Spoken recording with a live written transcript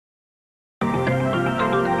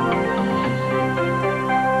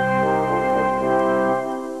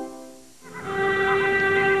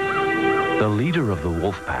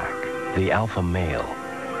wolf pack, the alpha male,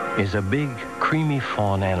 is a big, creamy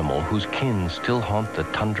fawn animal whose kin still haunt the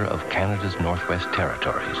tundra of Canada's Northwest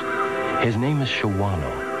Territories. His name is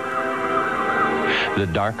Shawano. The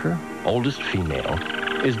darker, oldest female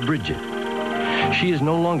is Bridget. She is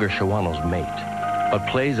no longer Shawano's mate, but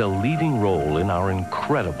plays a leading role in our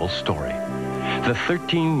incredible story. The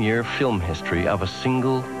 13-year film history of a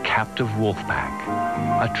single captive wolf pack.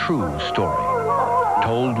 A true story,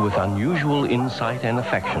 told with unusual insight and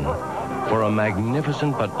affection for a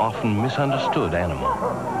magnificent but often misunderstood animal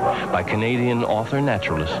by Canadian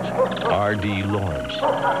author-naturalist R.D. Lawrence,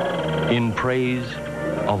 In Praise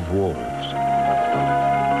of Wolves.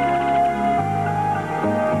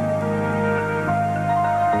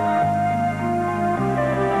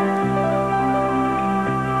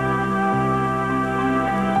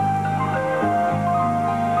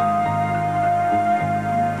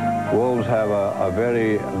 Wolves have a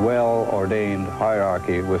very well-ordained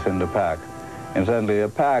hierarchy within the pack. Incidentally, a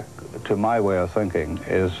pack, to my way of thinking,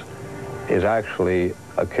 is actually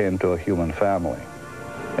akin to a human family.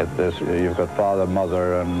 You've got father,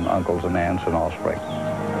 mother, and uncles and aunts and offspring.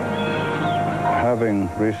 Having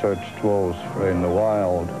researched wolves in the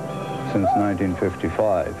wild since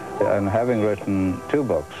 1955, and having written 2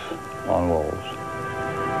 books on wolves,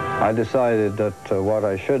 I decided that what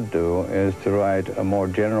I should do is to write a more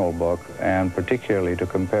general book, and particularly to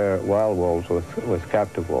compare wild wolves with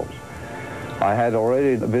captive wolves. I had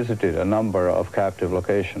already visited a number of captive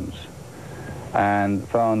locations and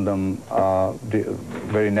found them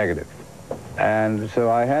very negative. And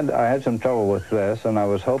so I had some trouble with this, and I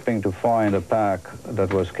was hoping to find a pack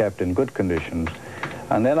that was kept in good conditions.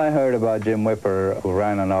 And then I heard about Jim Whipper, who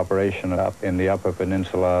ran an operation up in the Upper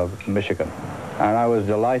Peninsula of Michigan. And I was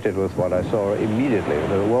delighted with what I saw immediately.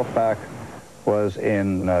 The wolf pack was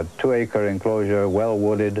in a 2-acre enclosure, well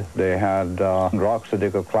wooded. They had rocks that they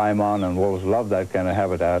could climb on, and wolves loved that kind of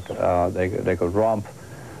habitat. They could romp.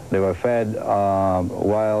 They were fed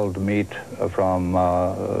wild meat from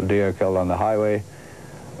deer killed on the highway.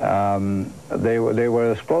 They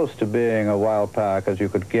were as close to being a wild pack as you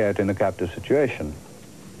could get in a captive situation.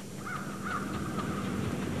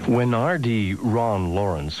 When R.D. Ron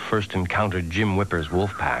Lawrence first encountered Jim Whipper's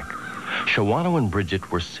wolf pack, Shawano and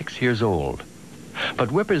Bridget were 6 years old.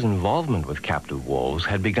 But Whipper's involvement with captive wolves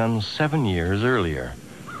had begun 7 years earlier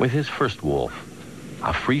with his first wolf,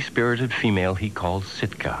 a free-spirited female he called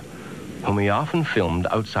Sitka, whom he often filmed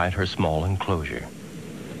outside her small enclosure.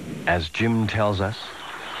 As Jim tells us,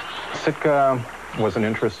 Sitka was an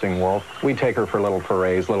interesting wolf. We'd take her for little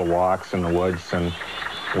forays, little walks in the woods, and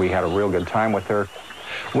we had a real good time with her.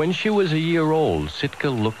 When she was a year old, Sitka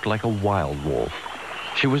looked like a wild wolf.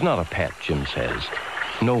 She was not a pet, Jim says.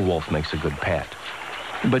 No wolf makes a good pet.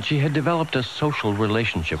 But she had developed a social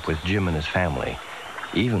relationship with Jim and his family,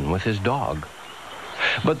 even with his dog.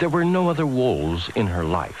 But there were no other wolves in her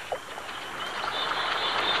life.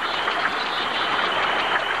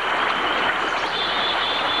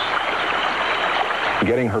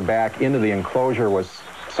 Getting her back into the enclosure was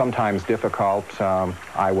sometimes difficult.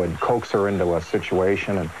 I would coax her into a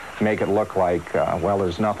situation and make it look like, well,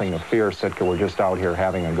 there's nothing to fear, Sitka, we're just out here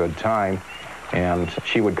having a good time. And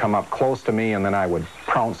she would come up close to me, and then I would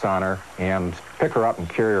pounce on her and pick her up and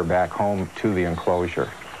carry her back home to the enclosure.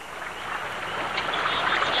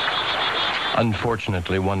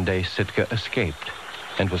 Unfortunately, one day Sitka escaped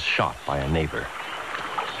and was shot by a neighbor.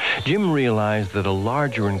 Jim realized that a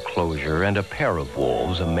larger enclosure and a pair of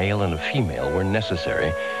wolves, a male and a female, were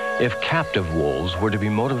necessary if captive wolves were to be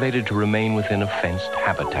motivated to remain within a fenced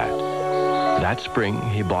habitat. That spring,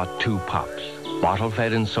 he bought 2 pups,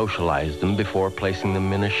 bottle-fed and socialized them before placing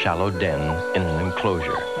them in a shallow den in an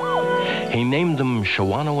enclosure. He named them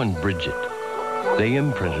Shawano and Bridget. They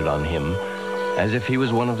imprinted on him as if he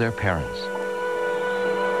was one of their parents.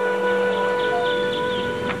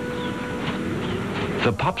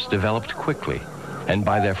 The pups developed quickly, and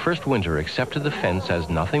by their first winter accepted the fence as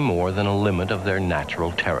nothing more than a limit of their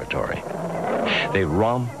natural territory. They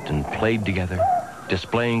romped and played together,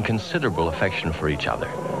 displaying considerable affection for each other,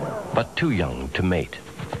 but too young to mate.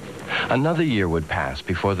 Another year would pass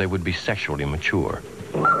before they would be sexually mature.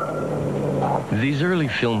 These early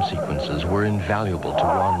film sequences were invaluable to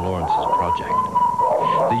Ron Lawrence's project.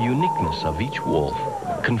 The uniqueness of each wolf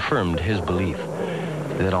confirmed his belief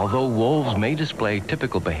that although wolves may display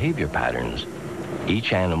typical behavior patterns,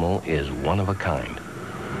 each animal is one of a kind.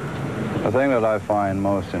 The thing that I find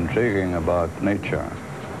most intriguing about nature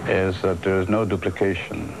is that there is no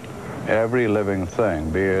duplication. Every living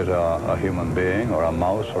thing, be it a human being or a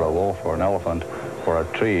mouse or a wolf or an elephant or a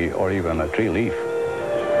tree or even a tree leaf,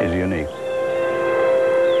 is unique.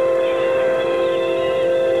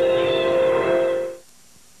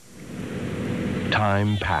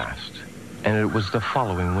 Time passed, and it was the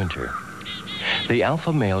following winter. The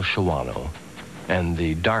alpha male Shawano and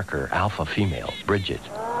the darker alpha female, Bridget,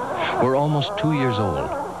 were almost 2 years old.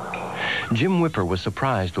 Jim Whipper was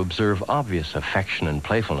surprised to observe obvious affection and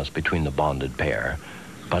playfulness between the bonded pair,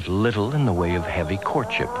 but little in the way of heavy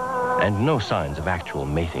courtship and no signs of actual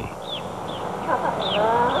mating.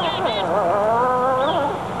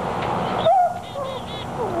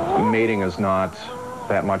 Mating is not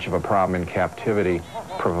that much of a problem in captivity,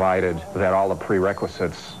 provided that all the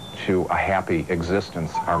prerequisites to a happy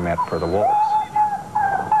existence are met for the wolves.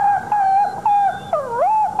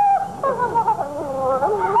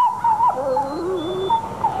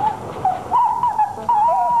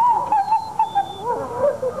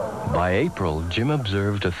 By April, Jim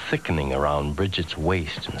observed a thickening around Bridget's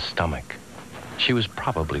waist and stomach. She was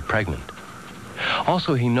probably pregnant.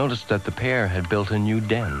 Also, he noticed that the pair had built a new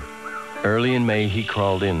den. Early in May, he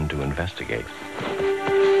crawled in to investigate.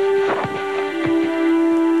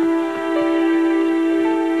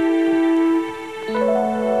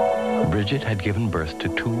 Bridget had given birth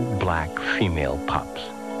to 2 black female pups.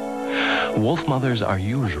 Wolf mothers are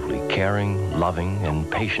usually caring, loving, and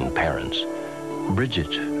patient parents.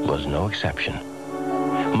 Bridget was no exception.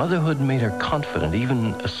 Motherhood made her confident,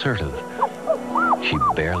 even assertive. She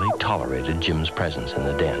barely tolerated Jim's presence in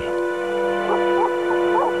the den.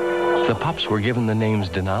 The pups were given the names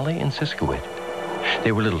Denali and Siskowit.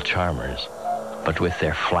 They were little charmers, but with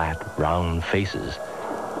their flat, round faces,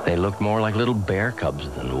 they looked more like little bear cubs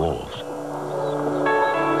than wolves.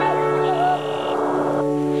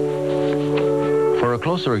 For a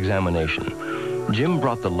closer examination, Jim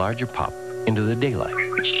brought the larger pup into the daylight,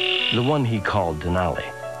 the one he called Denali,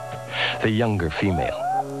 the younger female,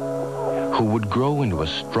 who would grow into a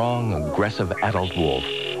strong, aggressive adult wolf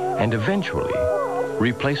and eventually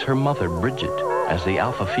replace her mother, Bridget, as the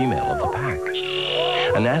alpha female of the pack,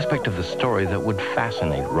 an aspect of the story that would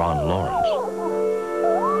fascinate Ron Lawrence.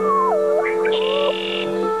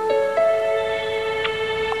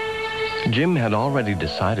 Jim had already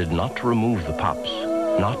decided not to remove the pups,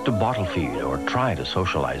 not to bottle feed or try to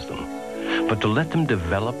socialize them, but to let them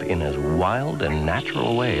develop in as wild and natural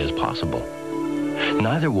a way as possible.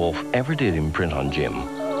 Neither wolf ever did imprint on Jim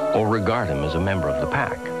or regard him as a member of the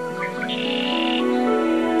pack.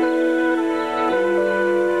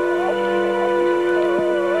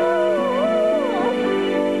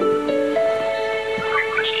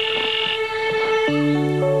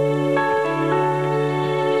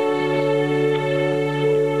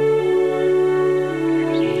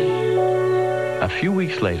 A few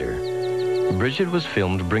weeks later, Bridget was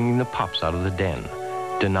filmed bringing the pups out of the den,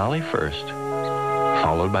 Denali first,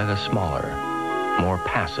 followed by the smaller, more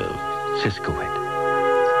passive Siskowit.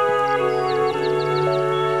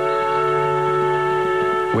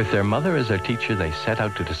 With their mother as their teacher, they set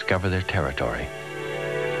out to discover their territory.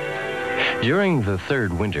 During the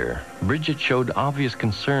 3rd winter, Bridget showed obvious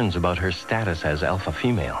concerns about her status as alpha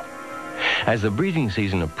female. As the breeding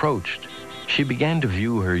season approached, she began to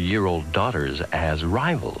view her year-old daughters as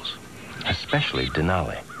rivals, especially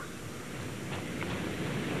Denali.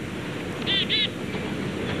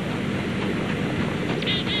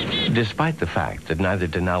 Despite the fact that neither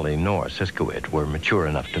Denali nor Siskowit were mature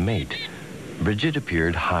enough to mate, Bridget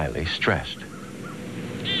appeared highly stressed.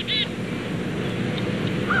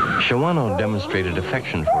 Shawano demonstrated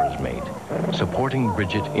affection for his mate, supporting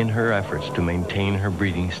Bridget in her efforts to maintain her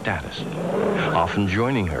breeding status, often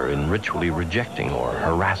joining her in ritually rejecting or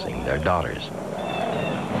harassing their daughters.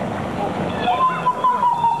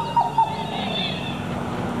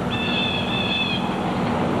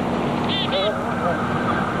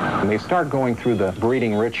 When they start going through the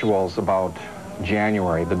breeding rituals about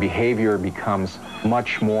January, the behavior becomes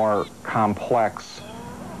much more complex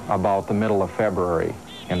about the middle of February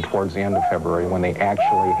and towards the end of February, when they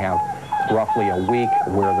actually have roughly a week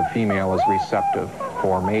where the female is receptive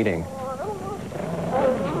for mating.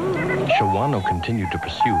 Shawano continued to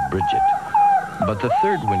pursue Bridget, but the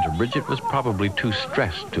 3rd winter, Bridget was probably too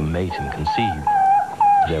stressed to mate and conceive.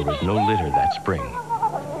 There was no litter that spring,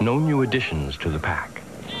 no new additions to the pack.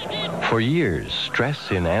 For years, stress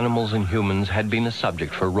in animals and humans had been a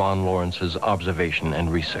subject for Ron Lawrence's observation and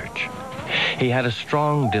research. He had a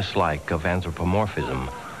strong dislike of anthropomorphism,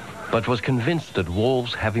 but was convinced that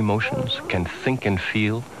wolves have emotions, can think and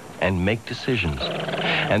feel, and make decisions,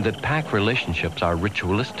 and that pack relationships are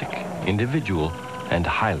ritualistic, individual, and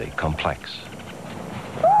highly complex.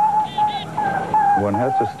 One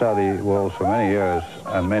has to study wolves for many years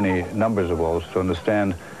and many numbers of wolves to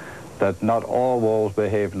understand that not all wolves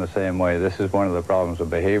behave in the same way. This is one of the problems that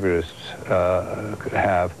behaviorists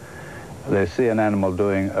have. They see an animal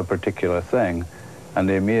doing a particular thing, and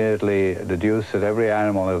they immediately deduce that every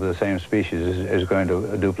animal of the same species is going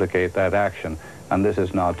to duplicate that action, and this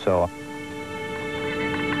is not so.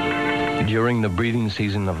 During the breeding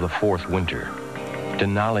season of the fourth winter,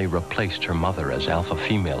 Denali replaced her mother as alpha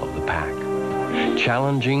female of the pack,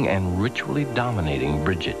 challenging and ritually dominating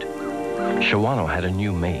Bridget. Shawano had a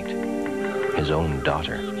new mate, his own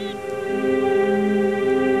daughter.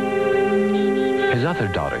 His other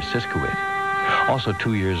daughter, Siskiwit, also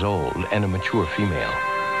 2 years old and a mature female,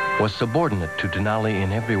 was subordinate to Denali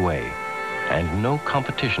in every way, and no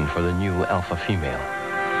competition for the new alpha female.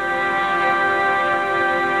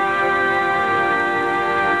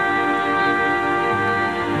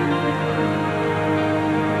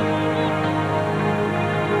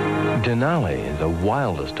 Denali, the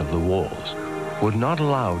wildest of the wolves, would not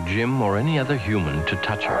allow Jim or any other human to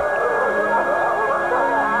touch her.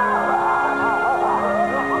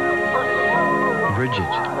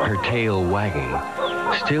 Bridget, her tail wagging,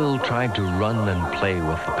 still tried to run and play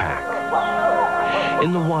with the pack.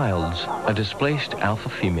 In the wilds, a displaced alpha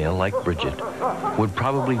female like Bridget would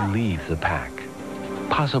probably leave the pack,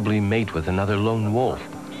 possibly mate with another lone wolf,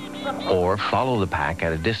 or follow the pack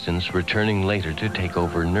at a distance, returning later to take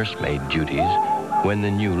over nursemaid duties when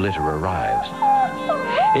the new litter arrives.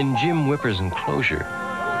 In Jim Whipper's enclosure,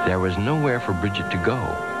 there was nowhere for Bridget to go.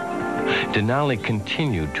 Denali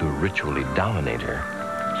continued to ritually dominate her,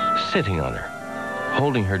 sitting on her,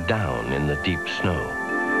 holding her down in the deep snow.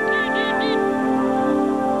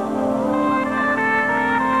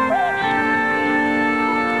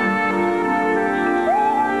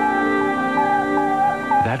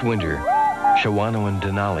 That winter, Shawano and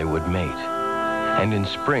Denali would mate, and in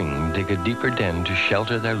spring dig a deeper den to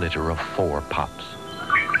shelter their litter of 4 pups.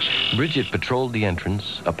 Bridget patrolled the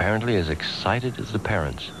entrance, apparently as excited as the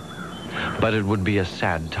parents. But it would be a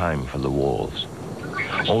sad time for the wolves.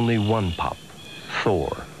 Only one pup,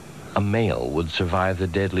 Thor, a male, would survive the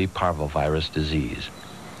deadly parvovirus disease.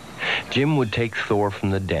 Jim would take Thor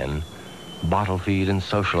from the den, bottle feed and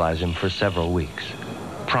socialize him for several weeks,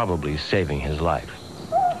 probably saving his life.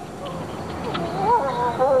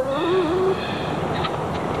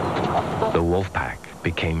 The wolf pack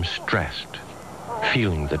became stressed,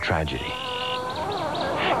 feeling the tragedy.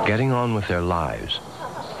 Getting on with their lives,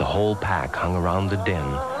 the whole pack hung around the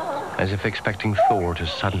den as if expecting Thor to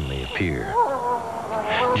suddenly appear.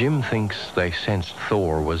 Jim thinks they sensed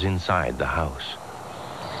Thor was inside the house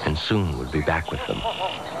and soon would be back with them.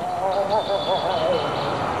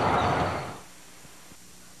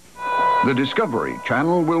 The Discovery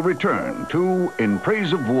Channel will return to In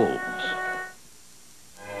Praise of Wolves.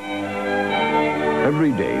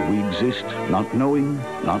 Every day we exist not knowing,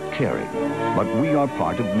 not caring, but we are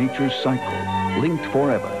part of nature's cycle, linked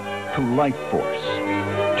forever to Life Force.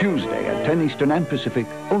 Tuesday at 10 Eastern and Pacific,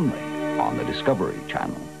 only on the Discovery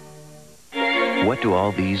Channel. What do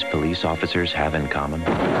all these police officers have in common?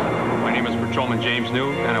 My name is Patrolman James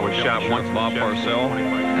New, and I was shot once, Bob Parcell,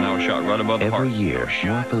 and I was shot right above the heart. Every year,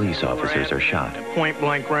 more police officers are shot.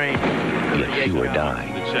 Point-blank range. Yet fewer die,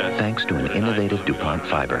 thanks to an innovative DuPont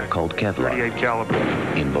fiber called Kevlar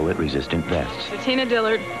in bullet-resistant vests. Tina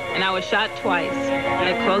Dillard, and I was shot twice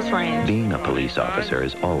at close range. Being a police officer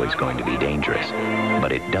is always going to be dangerous,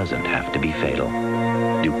 but it doesn't have to be fatal.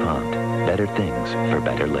 DuPont, better things for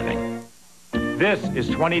better living. This is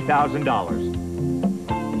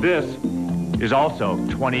 $20,000. This is also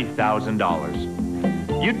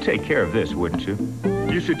 $20,000. You'd take care of this, wouldn't you?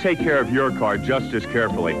 You should take care of your car just as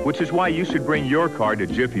carefully, which is why you should bring your car to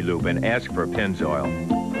Jiffy Lube and ask for Pennzoil.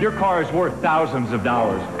 Your car is worth thousands of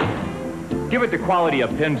dollars. Give it the quality of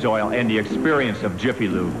Pennzoil and the experience of Jiffy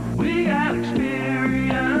Lube. We got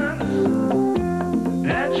experience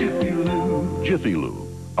at Jiffy Lube. Jiffy Lube,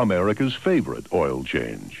 America's favorite oil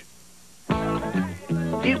change.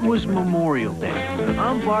 It was Memorial Day.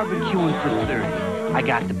 I'm barbecuing for 30. I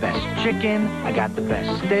got the best chicken, I got the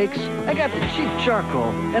best steaks, I got the cheap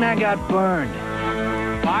charcoal, and I got burned.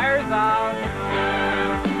 Fire's out.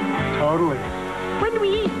 Totally. When do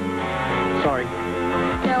we eat? Sorry.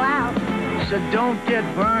 Go out. So don't get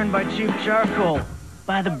burned by cheap charcoal.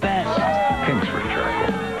 Buy the best. Kingsford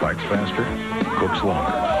charcoal. Fights faster, cooks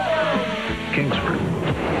longer. Kingsford,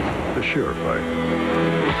 the sure fight.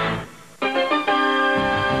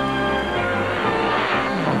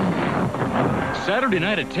 Saturday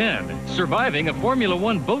night at 10, surviving a Formula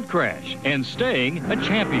One boat crash and staying a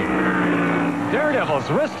champion. Daredevils,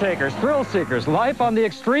 risk takers, thrill seekers, life on the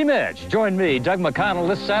extreme edge. Join me, Doug McConnell,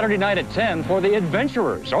 this Saturday night at 10 for The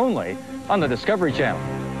Adventurers, only on the Discovery Channel.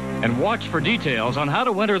 And watch for details on how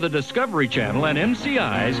to enter the Discovery Channel and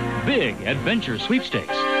MCI's Big Adventure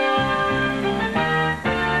Sweepstakes.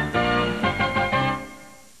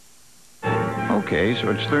 Okay,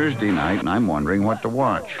 so it's Thursday night, and I'm wondering what to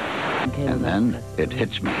watch. And then it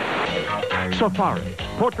hits me. Safari,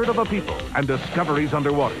 Portrait of a People, and Discoveries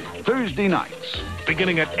Underwater. Thursday nights.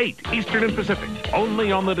 Beginning at 8 Eastern and Pacific,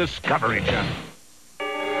 only on the Discovery Channel.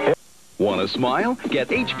 Want to smile? Get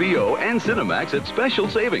HBO and Cinemax at special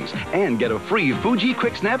savings and get a free Fuji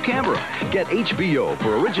Quick Snap camera. Get HBO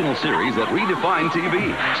for original series that redefine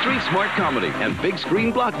TV, street smart comedy, and big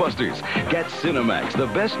screen blockbusters. Get Cinemax, the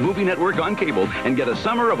best movie network on cable, and get a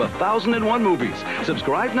summer of 1,001 movies.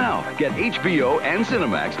 Subscribe now. Get HBO and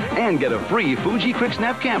Cinemax and get a free Fuji Quick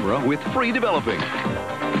Snap camera with free developing.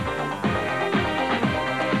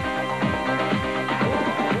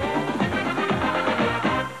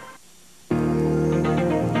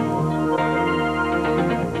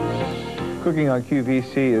 Cooking on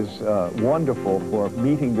QVC is wonderful for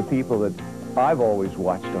meeting the people that I've always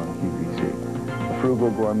watched on QVC. The Frugal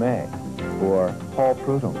Gourmet or Paul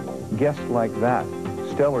Prudhomme. Guests like that,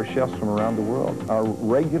 stellar chefs from around the world, are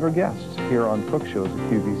regular guests here on cook shows at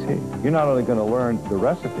QVC. You're not only going to learn the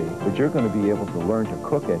recipe, but you're going to be able to learn to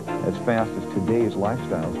cook it as fast as today's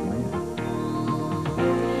lifestyles demand.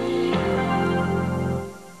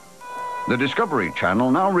 The Discovery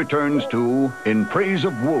Channel now returns to In Praise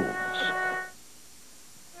of Wolves.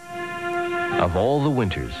 Of all the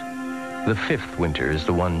winters, the 5th winter is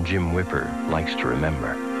the one Jim Whipper likes to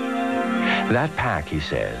remember. That pack, he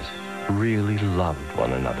says, really loved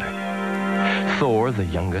one another. Thor, the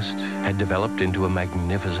youngest, had developed into a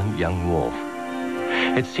magnificent young wolf.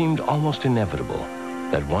 It seemed almost inevitable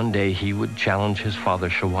that one day he would challenge his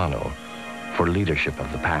father Shawano for leadership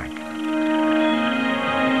of the pack.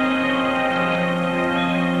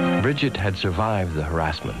 Bridget had survived the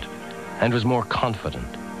harassment and was more confident.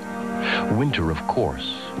 Winter, of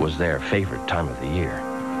course, was their favorite time of the year.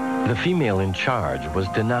 The female in charge was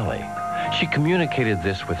Denali. She communicated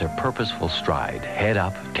this with her purposeful stride, head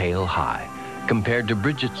up, tail high, compared to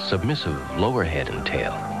Bridget's submissive lower head and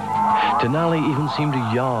tail. Denali even seemed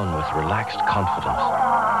to yawn with relaxed confidence.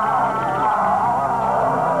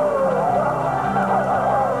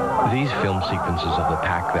 These film sequences of the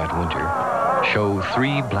pack that winter show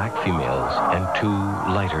 3 black females and 2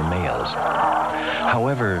 lighter males.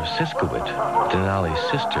 However, Siskowit, Denali's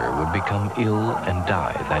sister, would become ill and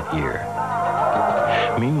die that year.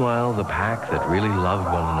 Meanwhile, the pack that really loved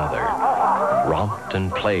one another romped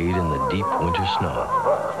and played in the deep winter snow,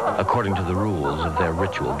 according to the rules of their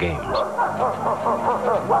ritual games.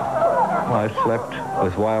 I've slept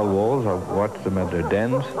with wild wolves. I've watched them at their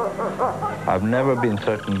dens. I've never been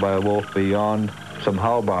threatened by a wolf beyond some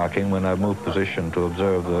howl barking when I've moved position to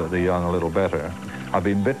observe the young a little better. I've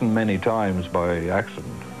been bitten many times by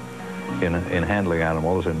accident in handling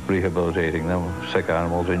animals and rehabilitating them, sick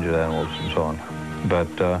animals, injured animals, and so on.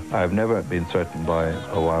 But I've never been threatened by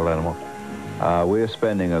a wild animal. We're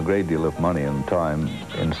spending a great deal of money and time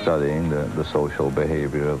in studying the social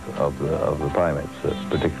behavior of the primates,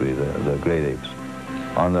 particularly the great apes,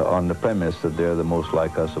 on the premise that they're the most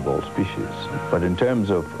like us of all species. But in terms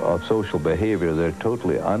of social behavior, they're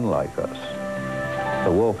totally unlike us.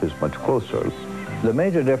 The wolf is much closer. The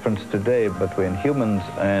major difference today between humans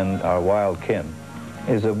and our wild kin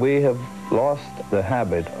is that we have lost the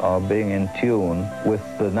habit of being in tune with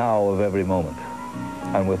the now of every moment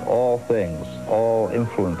and with all things, all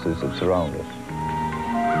influences that surround us.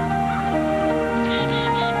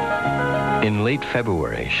 In late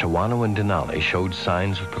February, Shawano and Denali showed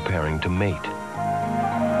signs of preparing to mate.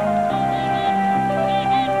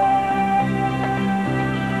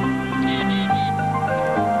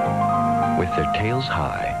 With their tails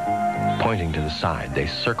high, pointing to the side, they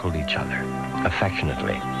circled each other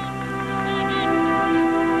affectionately.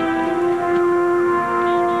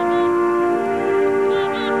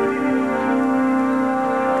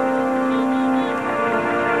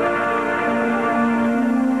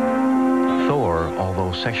 Thor,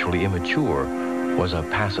 although sexually immature, was a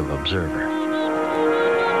passive observer.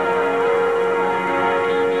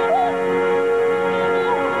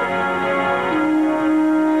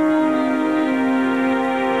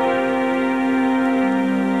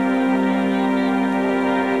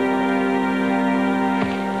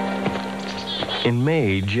 In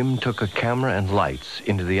May, Jim took a camera and lights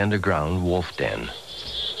into the underground wolf den.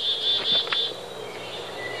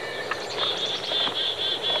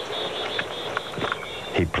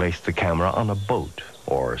 He placed the camera on a boat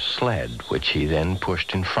or sled, which he then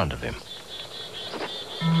pushed in front of him.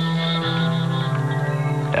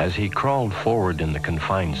 As he crawled forward in the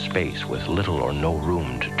confined space with little or no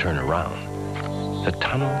room to turn around, the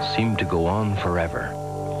tunnel seemed to go on forever.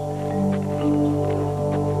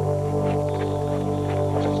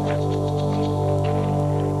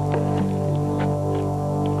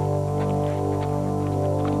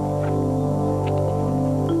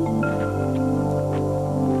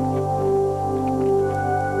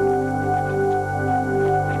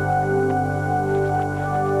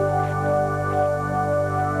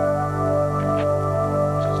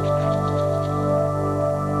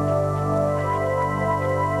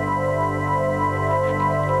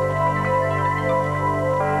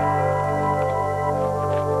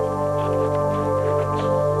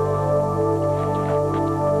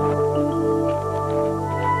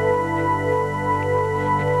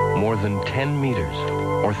 10 meters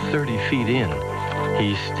or 30 feet in,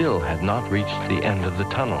 he still had not reached the end of the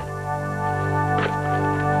tunnel.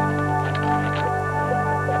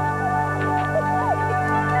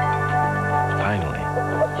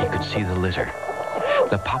 Finally, he could see the litter.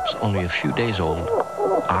 The pups, only a few days old,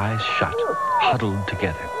 eyes shut, huddled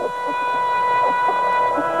together.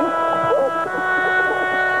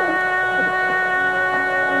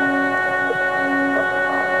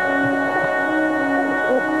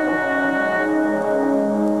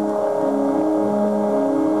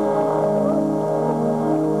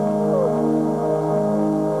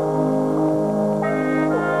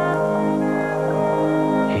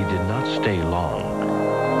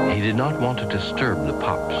 Want to disturb the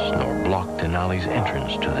pups nor block Denali's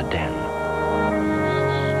entrance to the den.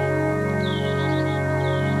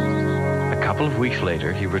 A couple of weeks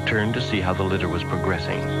later, he returned to see how the litter was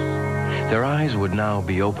progressing. Their eyes would now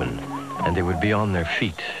be open, and they would be on their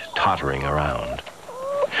feet, tottering around.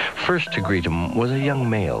 First to greet him was a young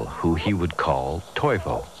male who he would call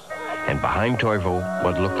Toivo, and behind Toivo,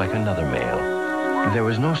 what looked like another male. There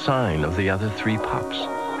was no sign of the other 3 pups.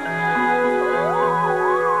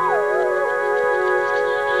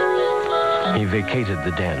 He vacated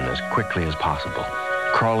the den as quickly as possible,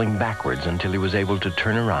 crawling backwards until he was able to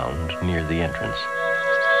turn around near the entrance.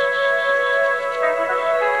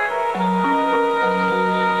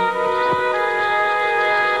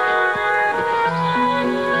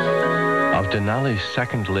 Of Denali's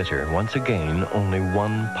second litter, once again, only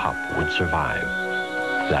 1 pup would survive.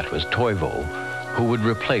 That was Toivo, who would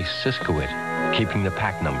replace Siskowit, keeping the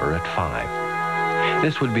pack number at 5.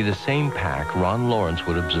 This would be the same pack Ron Lawrence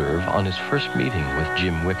would observe on his first meeting with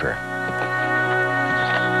Jim Whipper.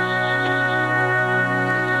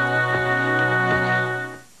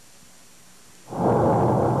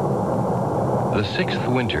 The 6th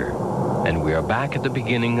winter, and we are back at the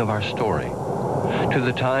beginning of our story, to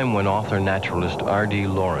the time when author-naturalist R.D.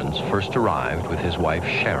 Lawrence first arrived with his wife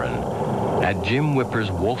Sharon at Jim Whipper's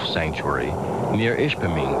wolf sanctuary near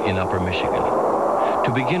Ishpeming in Upper Michigan,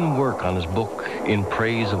 to begin work on his book In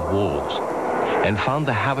Praise of Wolves, and found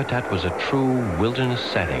the habitat was a true wilderness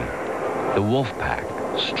setting, the wolf pack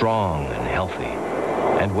strong and healthy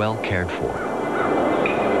and well cared for.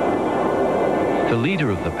 The leader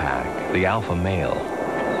of the pack, the alpha male,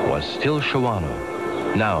 was still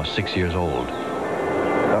Shawano, now 6 years old.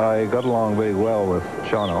 I got along very well with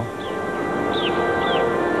Shawano.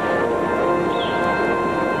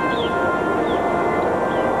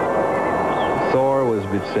 Thor was a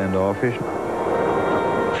bit standoffish.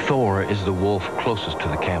 Thor is the wolf closest to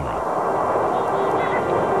the camera.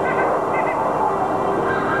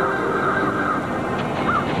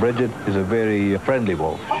 Bridget is a very friendly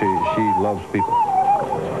wolf. She loves people.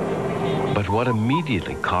 But what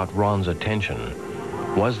immediately caught Ron's attention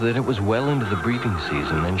was that it was well into the breeding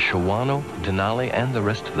season and Shawano, Denali, and the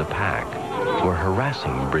rest of the pack were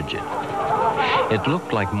harassing Bridget. It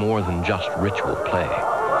looked like more than just ritual play.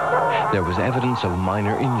 There was evidence of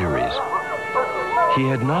minor injuries. He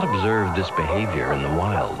had not observed this behavior in the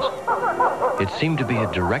wilds. It seemed to be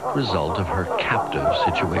a direct result of her captive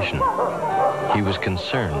situation. He was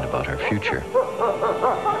concerned about her future.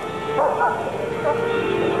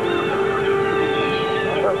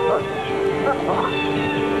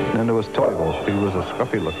 And there was Toivo. He was a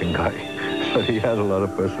scruffy-looking guy, but he had a lot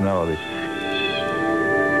of personality.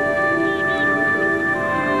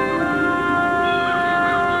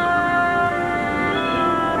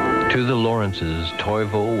 To the Lawrences,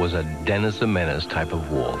 Toivo was a Dennis the Menace type of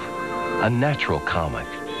wolf, a natural comic,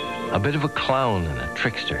 a bit of a clown and a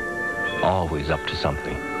trickster, always up to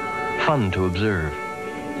something, fun to observe.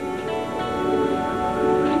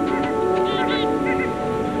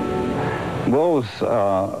 Wolves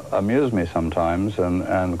amuse me sometimes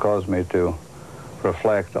and cause me to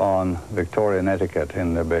reflect on Victorian etiquette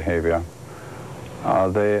in their behavior.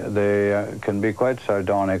 They can be quite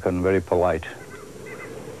sardonic and very polite.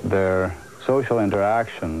 Their social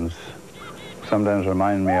interactions sometimes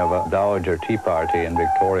remind me of a dowager tea party in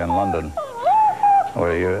Victorian London,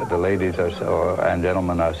 where the ladies and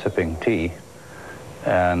gentlemen are sipping tea,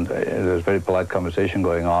 and there's very polite conversation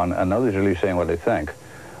going on, and nobody's really saying what they think.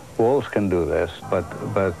 Wolves can do this, but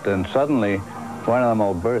then suddenly one of them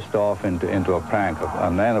will burst off into a prank,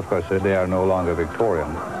 and then, of course, they are no longer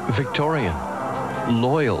Victorian. Victorian,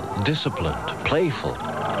 loyal, disciplined, playful,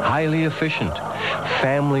 highly efficient,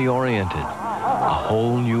 family-oriented, a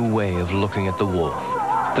whole new way of looking at the wolf,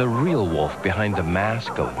 the real wolf behind the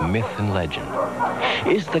mask of myth and legend.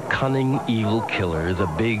 Is the cunning, evil killer, the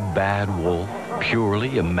big, bad wolf,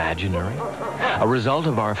 purely imaginary? A result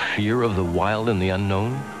of our fear of the wild and the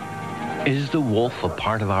unknown? Is the wolf a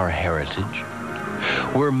part of our heritage?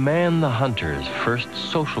 Were man the hunter's first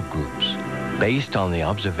social groups based on the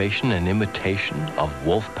observation and imitation of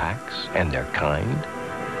wolf packs and their kind?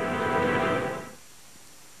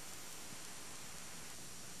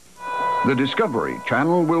 The Discovery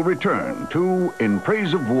Channel will return to In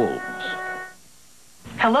Praise of Wolves.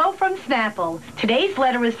 Hello from Snapple. Today's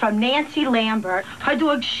letter is from Nancy Lambert. Her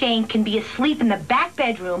dog Shane can be asleep in the back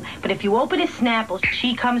bedroom, but if you open his Snapple,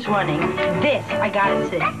 she comes running. This, I gotta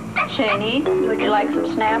say. Shaney, would you like some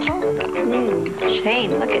Snapple?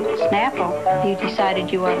 Shane, look at Snapple. You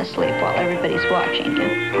decided you want to sleep while everybody's watching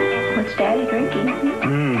you. What's Daddy drinking?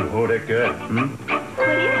 Oh, they're good. What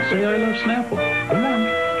is See, I love Snapple. Come on.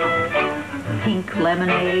 Pink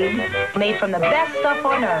lemonade. Made from the best stuff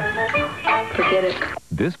on earth. Forget it.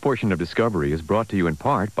 This portion of Discovery is brought to you in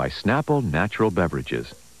part by Snapple Natural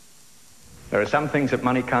Beverages. There are some things that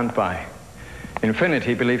money can't buy.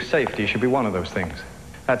 Infiniti believes safety should be one of those things.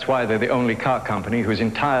 That's why they're the only car company whose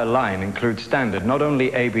entire line includes standard not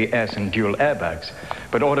only ABS and dual airbags,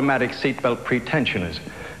 but automatic seatbelt pretensioners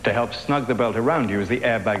to help snug the belt around you as the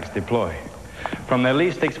airbags deploy. From their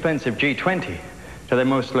least expensive G20 to their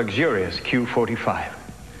most luxurious Q45.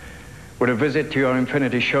 Would a visit to your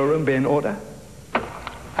Infiniti showroom be in order?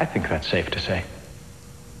 I think that's safe to say.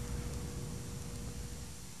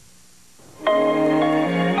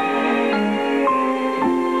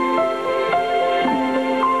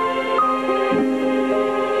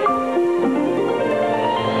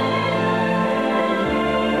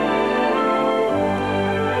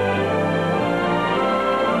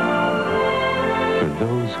 For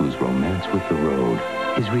those whose romance with the road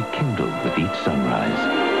is rekindled with each sunrise.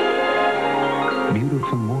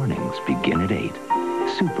 Beautiful mornings begin at 8.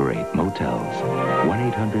 Super 8 Motels.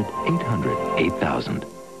 1-800-800-8000.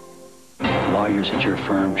 Lawyers at your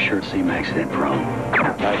firm sure seem accident prone.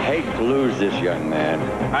 I'd hate to lose this young man.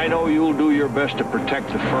 I know you'll do your best to protect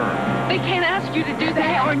the firm. They can't ask you to do that.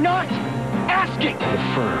 They are not asking. The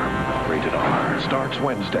Firm, rated R, starts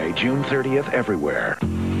Wednesday, June 30th, everywhere.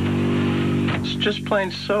 It's just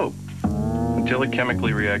plain soap until it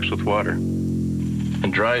chemically reacts with water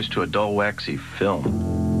and dries to a dull, waxy film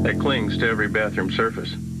that clings to every bathroom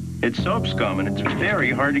surface. It's soap scum, and it's very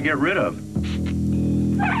hard to get rid of.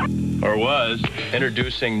 Or was.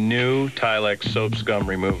 Introducing new Tilex Soap Scum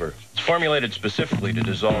Remover. It's formulated specifically to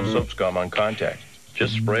dissolve soap scum on contact.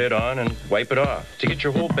 Just spray it on and wipe it off to get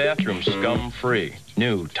your whole bathroom scum-free.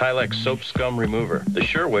 New Tilex Soap Scum Remover, the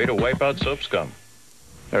sure way to wipe out soap scum.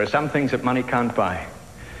 There are some things that money can't buy.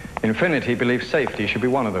 Infiniti believes safety should be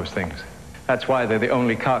one of those things. That's why they're the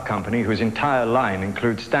only car company whose entire line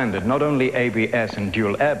includes standard not only ABS and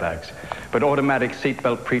dual airbags, but automatic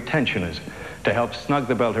seatbelt pretensioners to help snug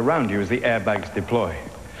the belt around you as the airbags deploy.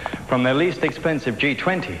 From their least expensive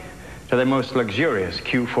G20 to their most luxurious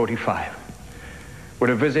Q45. Would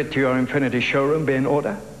a visit to your Infiniti showroom be in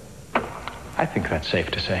order? I think that's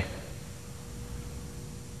safe to say.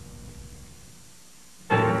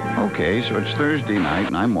 Okay, so it's Thursday night,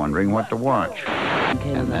 and I'm wondering what to watch.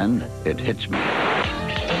 And then it hits me.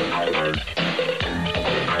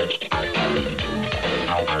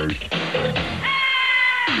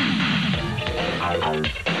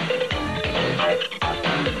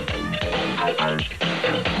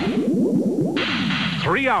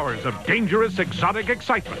 3 hours of dangerous, exotic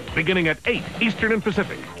excitement beginning at 8 Eastern and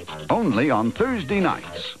Pacific. Only on Thursday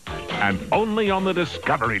nights. And only on the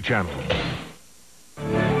Discovery Channel.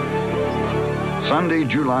 Sunday,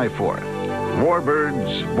 July 4th.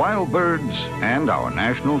 Warbirds, wild birds, and our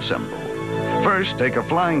national symbol. First, take a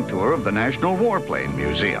flying tour of the National Warplane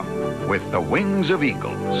Museum with the wings of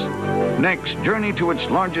eagles. Next, journey to its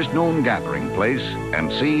largest known gathering place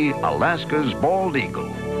and see Alaska's bald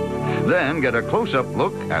eagle. Then get a close-up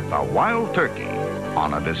look at the wild turkey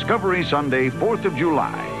on a Discovery Sunday, 4th of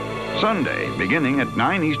July. Sunday, beginning at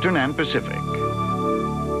 9 Eastern and Pacific.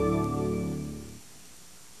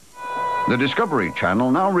 The Discovery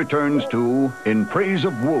Channel now returns to In Praise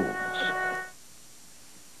of Wolves.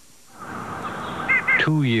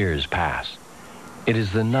 2 years pass. It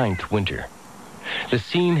is the 9th winter. The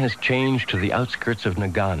scene has changed to the outskirts of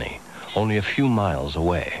Negaunee, only a few miles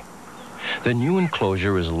away. The new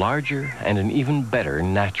enclosure is larger and an even better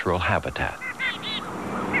natural habitat.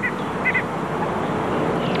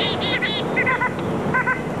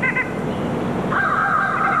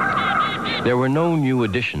 There were no new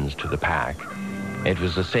additions to the pack. It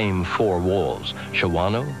was the same 4 wolves,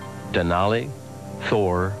 Shawano, Denali,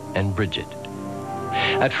 Thor, and Bridget.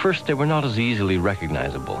 At first, they were not as easily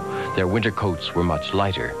recognizable. Their winter coats were much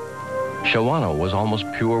lighter. Shawano was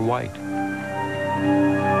almost pure white.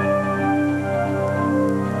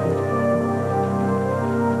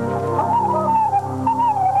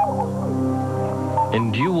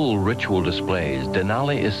 In dual ritual displays,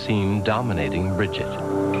 Denali is seen dominating Bridget,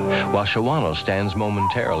 while Shawano stands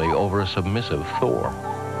momentarily over a submissive Thor.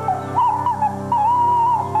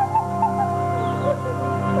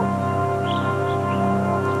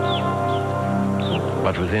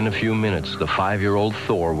 But within a few minutes, the 5-year-old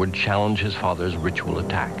Thor would challenge his father's ritual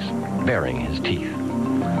attacks, baring his teeth.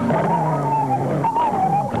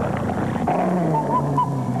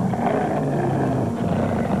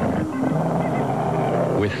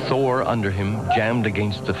 With Thor under him, jammed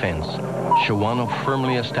against the fence, Shawano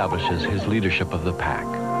firmly establishes his leadership of the pack,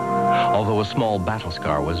 although a small battle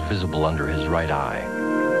scar was visible under his right eye.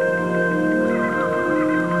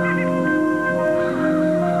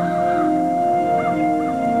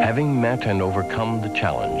 Having met and overcome the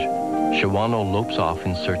challenge, Shawano lopes off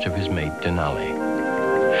in search of his mate, Denali.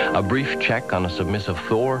 A brief check on a submissive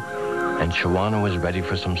Thor, and Shawano is ready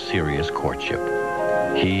for some serious courtship.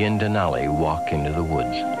 He and Denali walk into the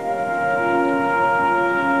woods.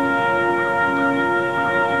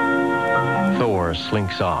 Thor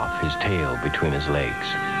slinks off, his tail between his legs.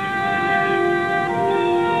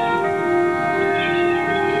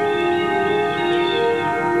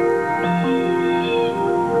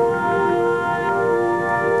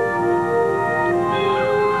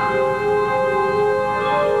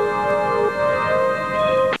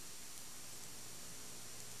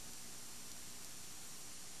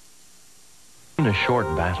 A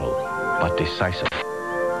short battle, but decisive.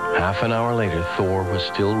 Half an hour later, Thor was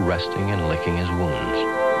still resting and licking his wounds.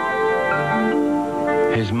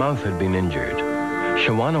 His mouth had been injured.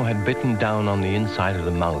 Shawano had bitten down on the inside of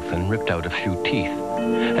the mouth and ripped out a few teeth,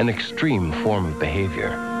 an extreme form of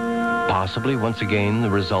behavior, possibly once again the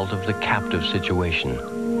result of the captive situation.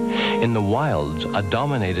 In the wilds, a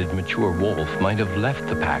dominated mature wolf might have left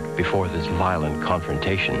the pack before this violent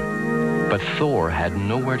confrontation, but Thor had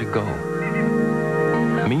nowhere to go.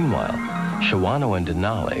 Meanwhile, Shawano and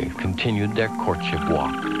Denali continued their courtship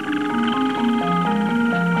walk.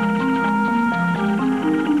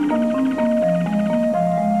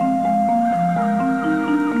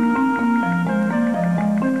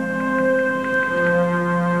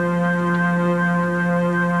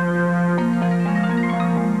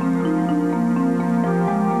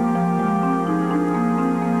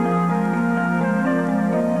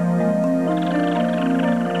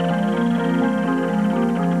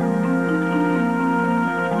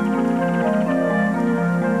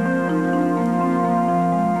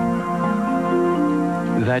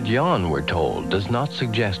 That yawn, we're told, does not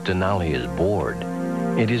suggest Denali is bored.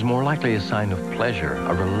 It is more likely a sign of pleasure,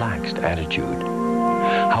 a relaxed attitude.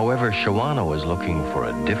 However, Shawano is looking for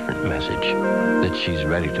a different message, that she's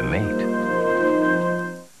ready to mate.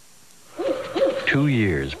 2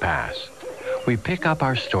 years pass. We pick up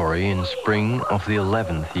our story in spring of the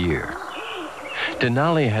 11th year.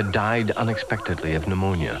 Denali had died unexpectedly of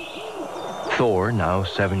pneumonia. Thor, now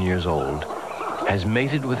 7 years old, has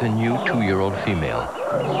mated with a new 2-year-old female,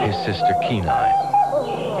 his sister Kenai.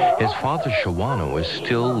 His father Shawano is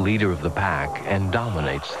still leader of the pack and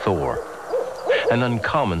dominates Thor. An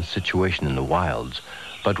uncommon situation in the wilds,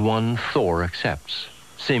 but one Thor accepts,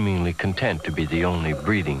 seemingly content to be the only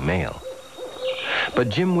breeding male. But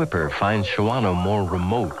Jim Whipper finds Shawano more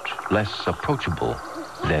remote, less approachable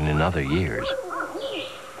than in other years.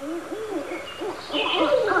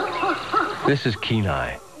 This is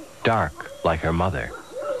Kenai, dark like her mother.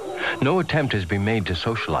 No attempt has been made to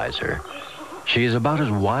socialize her. She is about as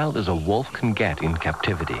wild as a wolf can get in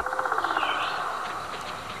captivity.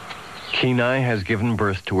 Kenai has given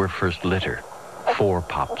birth to her first litter, 4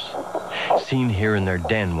 pups, seen here in their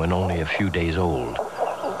den when only a few days old,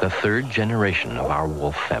 the 3rd generation of our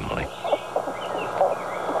wolf family.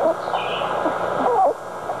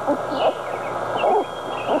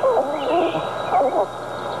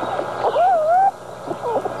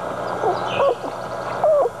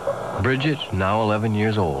 Bridget, now 11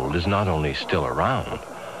 years old, is not only still around,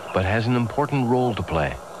 but has an important role to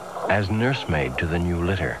play as nursemaid to the new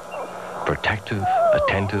litter. Protective,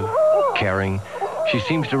 attentive, caring, she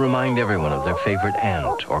seems to remind everyone of their favorite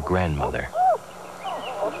aunt or grandmother.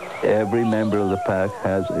 Every member of the pack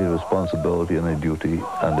has a responsibility and a duty,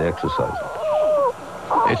 and they exercise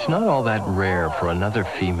it. It's not all that rare for another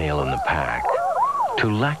female in the pack to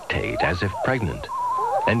lactate as if pregnant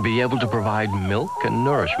and be able to provide milk and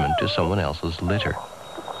nourishment to someone else's litter.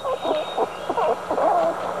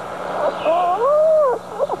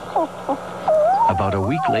 About a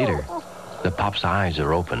week later, the pup's eyes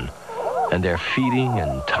are open, and they're feeding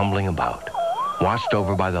and tumbling about, watched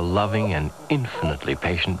over by the loving and infinitely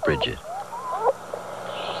patient Bridget.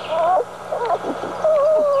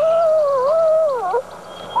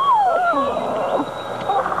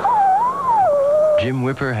 Jim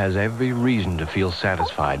Whipper has every reason to feel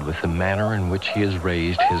satisfied with the manner in which he has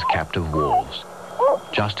raised his captive wolves.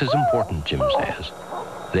 Just as important, Jim says,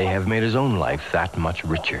 they have made his own life that much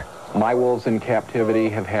richer. My wolves in captivity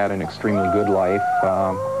have had an extremely good life,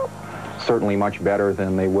 certainly much better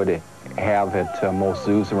than they would have at most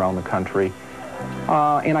zoos around the country.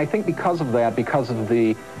 And I think because of that, because of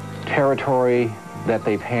the territory that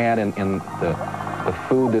they've had and the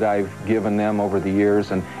food that I've given them over the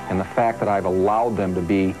years and the fact that I've allowed them to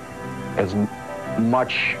be as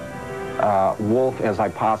much wolf as I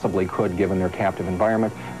possibly could given their captive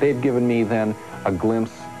environment, they've given me then a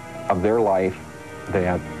glimpse of their life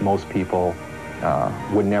that most people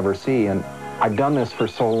would never see. And I've done this for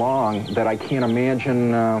so long that I can't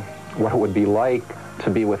imagine what it would be like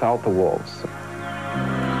to be without the wolves.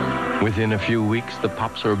 Within a few weeks, the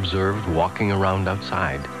pups are observed walking around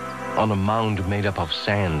outside on a mound made up of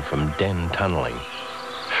sand from den tunneling.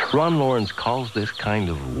 Ron Lawrence calls this kind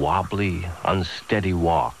of wobbly, unsteady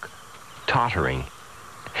walk tottering.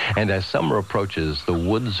 And as summer approaches, the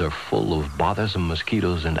woods are full of bothersome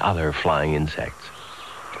mosquitoes and other flying insects.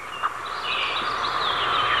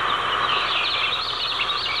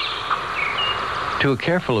 To a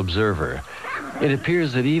careful observer, it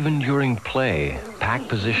appears that even during play, pack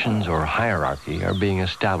positions or hierarchy are being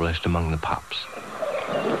established among the pups.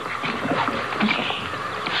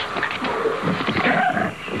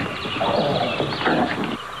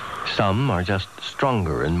 Some are just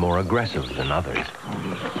stronger and more aggressive than others.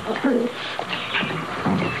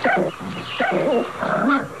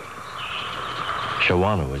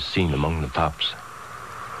 Shawano is seen among the pups.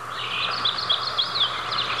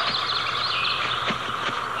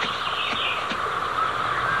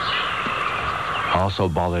 Also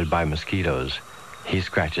bothered by mosquitoes, he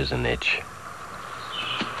scratches an itch.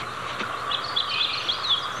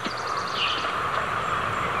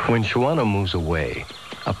 When Shawano moves away,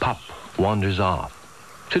 a pup wanders off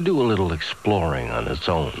to do a little exploring on its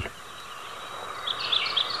own.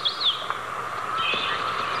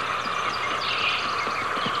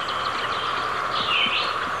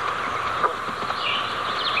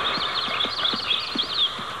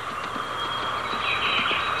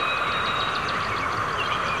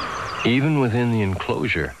 Even within the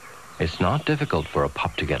enclosure, it's not difficult for a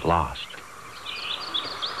pup to get lost.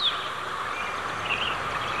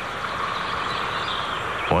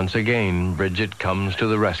 Once again, Bridget comes to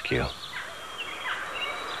the rescue.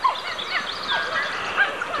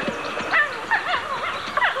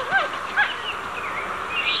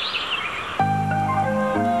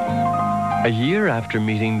 A year after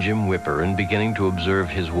meeting Jim Whipper and beginning to observe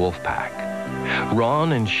his wolf pack,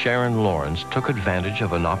 Ron and Sharon Lawrence took advantage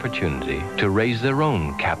of an opportunity to raise their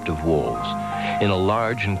own captive wolves in a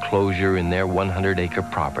large enclosure in their 100-acre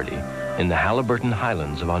property in the Haliburton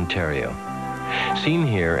Highlands of Ontario. Seen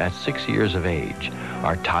here at 6 years of age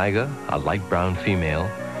are Taiga, a light brown female,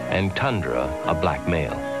 and Tundra, a black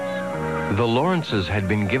male. The Lawrences had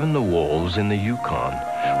been given the wolves in the Yukon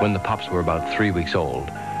when the pups were about 3 weeks old,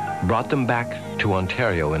 brought them back to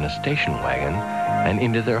Ontario in a station wagon and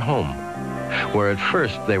into their home, where at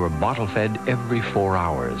first they were bottle-fed every 4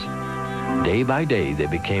 hours. Day by day, they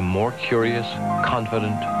became more curious,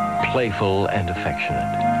 confident, playful, and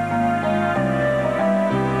affectionate.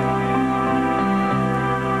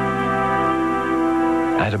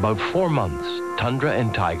 At about 4 months, Tundra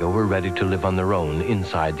and Taiga were ready to live on their own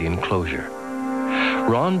inside the enclosure.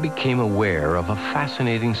 Ron became aware of a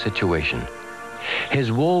fascinating situation. His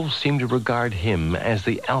wolves seemed to regard him as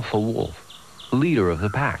the alpha wolf, leader of the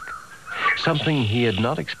pack, something he had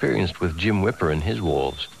not experienced with Jim Whipper and his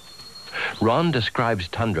wolves. Ron describes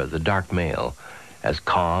Tundra, the dark male, as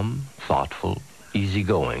calm, thoughtful,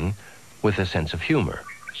 easygoing, with a sense of humor.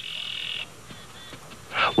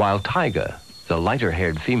 While Taiga, the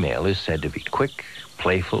lighter-haired female, is said to be quick,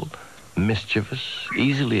 playful, mischievous,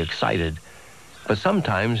 easily excited, but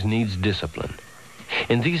sometimes needs discipline.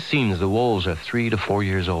 In these scenes, the wolves are 3 to 4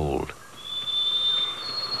 years old.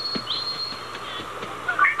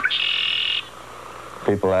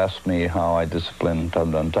 People ask me how I discipline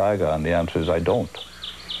Tundra and Taiga, and the answer is I don't.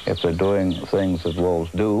 If they're doing things that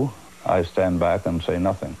wolves do, I stand back and say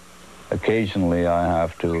nothing. Occasionally, I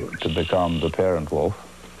have to become the parent wolf,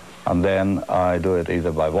 and then I do it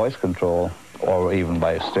either by voice control or even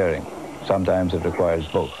by staring. Sometimes it requires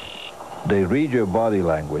both. They read your body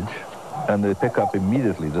language, and they pick up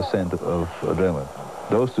immediately the scent of adrenaline.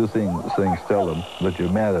 Those two things tell them that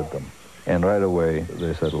you're mad at them, and right away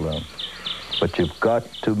they settle down. But you've got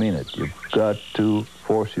to mean it. You've got to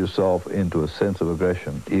force yourself into a sense of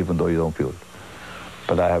aggression, even though you don't feel it.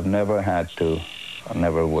 But I have never had to, I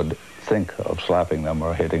never would think of slapping them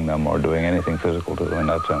or hitting them or doing anything physical to them in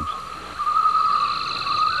that sense.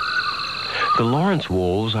 The Lawrence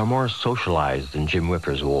wolves are more socialized than Jim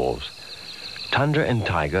Whipper's wolves. Tundra and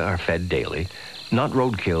taiga are fed daily, not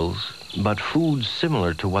roadkills, but foods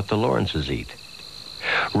similar to what the Lawrences eat.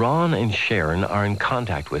 Ron and Sharon are in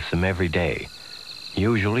contact with them every day,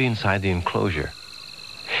 usually inside the enclosure.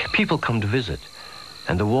 People come to visit,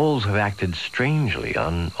 and the wolves have acted strangely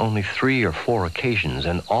on only 3 or 4 occasions,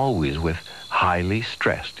 and always with highly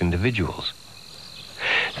stressed individuals.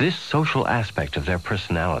 This social aspect of their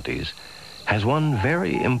personalities has one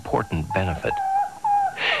very important benefit.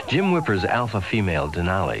 Jim Whipper's alpha female,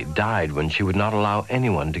 Denali, died when she would not allow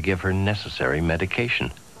anyone to give her necessary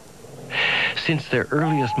medication. Since their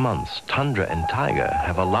earliest months, Tundra and Taiga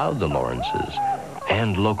have allowed the Lawrences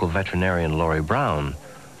and local veterinarian Laurie Brown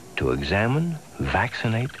to examine,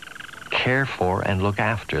 vaccinate, care for, and look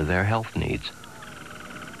after their health needs.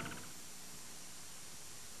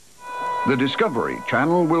 The Discovery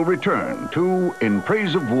Channel will return to In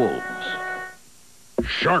Praise of Wolves.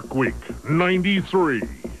 Shark Week 93,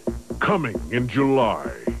 coming in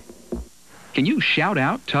July. Can you shout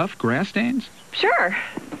out tough grass stains? Sure.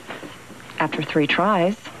 After 3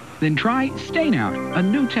 tries. Then try Stain Out, a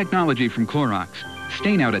new technology from Clorox.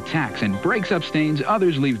 Stain Out attacks and breaks up stains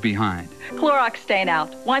others leave behind. Clorox Stain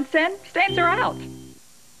Out. Once in, stains are out.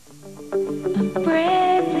 A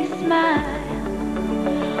bravely smile,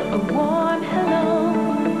 a warm hello,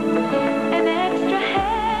 an extra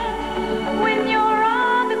hand when you're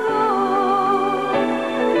on the go.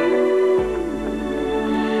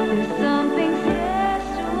 There's something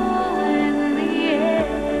special in the air.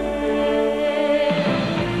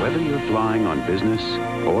 Whether you're flying on business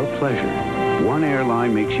or pleasure, one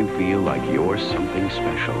airline makes you feel like you're something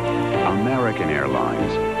special. American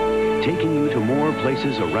Airlines, taking you to more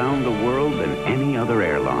places around the world than any other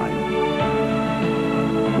airline.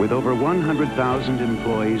 With over 100,000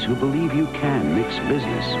 employees who believe you can mix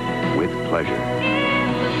business with pleasure.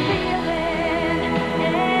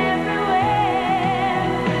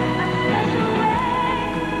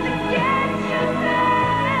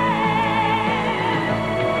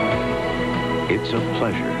 It's a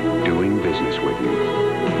pleasure doing business with you.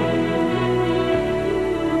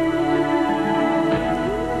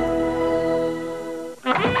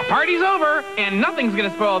 Party's over, and nothing's gonna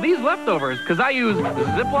spoil these leftovers, because I use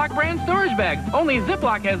Ziploc brand storage bags. Only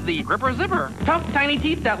Ziploc has the Ripper Zipper. Tough, tiny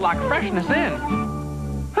teeth that lock freshness in.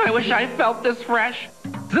 I wish I felt this fresh.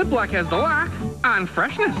 Ziploc has the lock on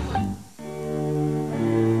freshness.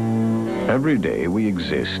 Every day we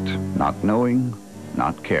exist, not knowing,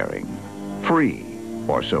 not caring. Free,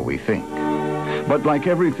 or so we think. But like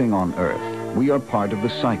everything on Earth, we are part of the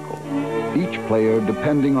cycle. Each player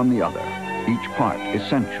depending on the other. Each part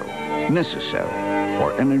essential, necessary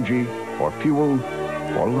for energy, for fuel,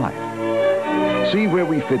 for life. See where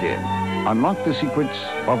we fit in. Unlock the secrets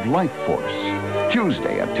of Life Force.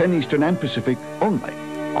 Tuesday at 10 Eastern and Pacific, only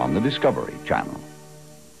on the Discovery Channel.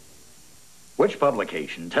 Which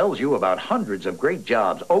publication tells you about hundreds of great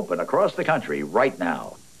jobs open across the country right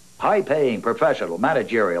now? High-paying professional,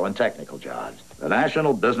 managerial, and technical jobs. The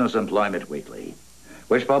National Business Employment Weekly.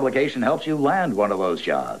 Which publication helps you land one of those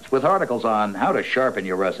jobs with articles on how to sharpen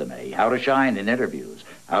your resume, how to shine in interviews,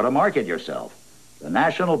 how to market yourself. The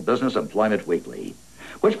National Business Employment Weekly.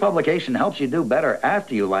 Which publication helps you do better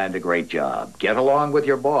after you land a great job, get along with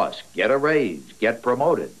your boss, get a raise, get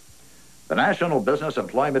promoted. The National Business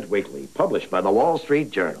Employment Weekly, published by the Wall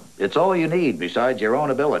Street Journal. It's all you need besides your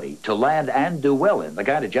own ability to land and do well in the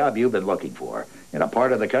kind of job you've been looking for, in a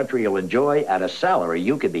part of the country you'll enjoy at a salary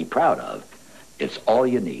you can be proud of. It's all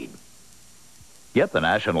you need. Get the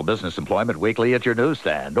National Business Employment Weekly at your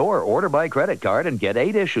newsstand or order by credit card and get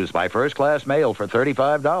 8 issues by first-class mail for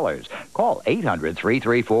 $35. Call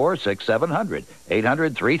 800-334-6700.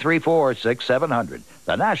 800-334-6700.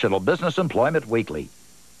 The National Business Employment Weekly.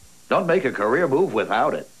 Don't make a career move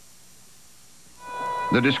without it.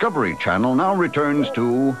 The Discovery Channel now returns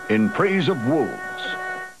to In Praise of Wolves.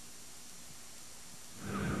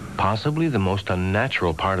 Possibly the most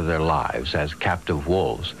unnatural part of their lives as captive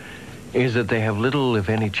wolves is that they have little, if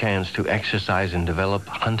any, chance to exercise and develop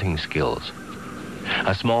hunting skills.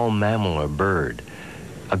 A small mammal or bird,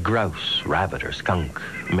 a grouse, rabbit, or skunk,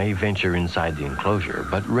 may venture inside the enclosure,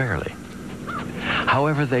 but rarely.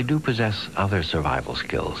 However, they do possess other survival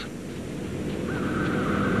skills.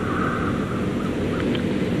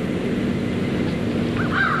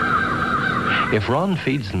 If Ron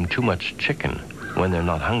feeds them too much chicken when they're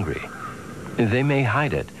not hungry, they may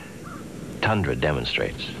hide it. Tundra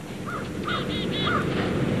demonstrates.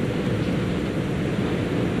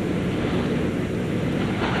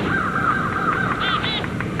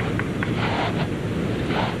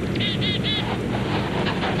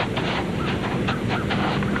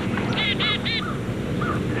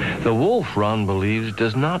 The wolf, Ron believes,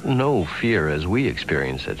 does not know fear as we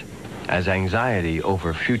experience it, as anxiety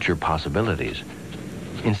over future possibilities.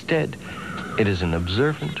 Instead, it is an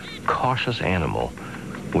observant, cautious animal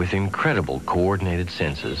with incredible coordinated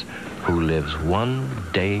senses who lives one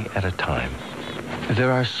day at a time.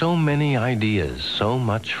 There are so many ideas, so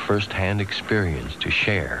much first-hand experience to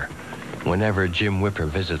share whenever Jim Whipper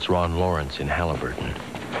visits Ron Lawrence in Halliburton.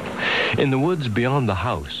 In the woods beyond the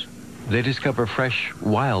house, they discover fresh,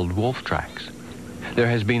 wild wolf tracks. There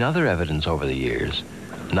has been other evidence over the years,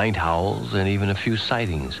 night howls and even a few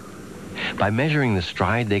sightings. By measuring the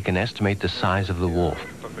stride, they can estimate the size of the wolf.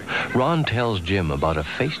 Ron tells Jim about a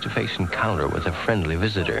face-to-face encounter with a friendly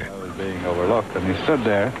visitor. I was being overlooked, and he stood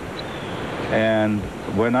there, and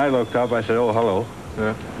when I looked up, I said, "Oh, hello."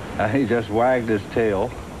 Yeah. And he just wagged his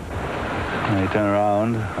tail, and he turned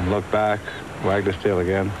around and looked back, wagged his tail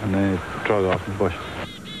again, and then he trotted off in the bush.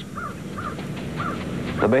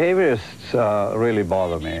 The behaviorists really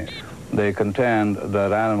bother me. They contend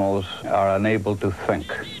that animals are unable to think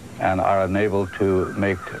and are unable to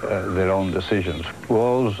make their own decisions.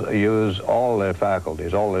 Wolves use all their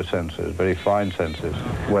faculties, all their senses, very fine senses.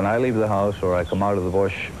 When I leave the house or I come out of the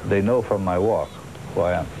bush, they know from my walk who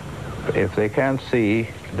I am. If they can't see,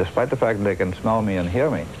 despite the fact that they can smell me and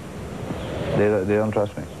hear me, they don't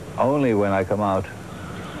trust me. Only when I come out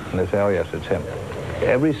and they say, "Oh yes, it's him."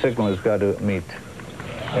 Every signal has got to meet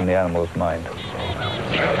in the animal's mind.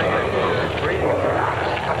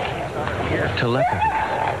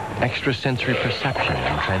 Telepathy, extrasensory perception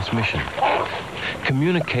and transmission,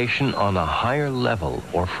 communication on a higher level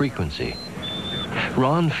or frequency.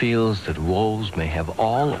 Ron feels that wolves may have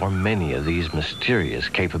all or many of these mysterious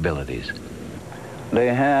capabilities.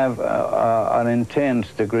 They have an intense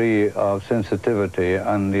degree of sensitivity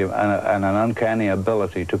and an uncanny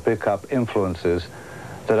ability to pick up influences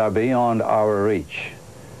that are beyond our reach.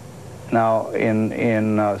 Now,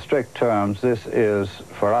 in strict terms, this is,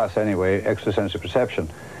 for us anyway, extrasensory perception.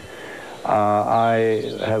 I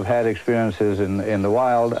have had experiences in the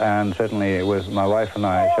wild, and certainly with my wife and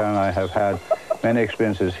I, Sharon and I, have had many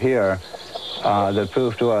experiences here that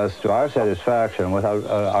prove to us, to our satisfaction, without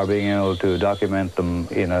our being able to document them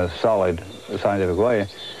in a solid scientific way,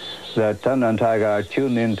 that Tundra and Taiga are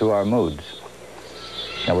tuned into our moods.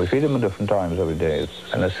 Now, we feed them at different times every day.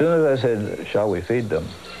 And as soon as I said, "Shall we feed them?"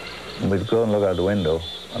 we'd go and look out the window,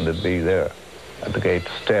 and they'd be there at the gate,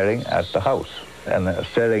 staring at the house, and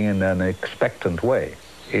staring in an expectant way,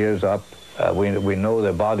 ears up. We know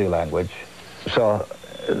their body language. So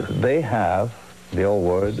they have, the old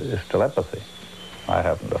word is telepathy. I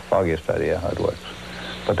haven't the foggiest idea how it works,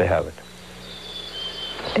 but they have it.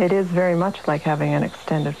 It is very much like having an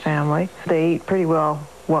extended family. They eat pretty well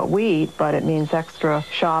what we eat, but it means extra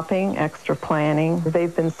shopping, extra planning.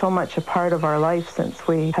 They've been so much a part of our life since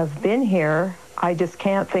we have been here. I just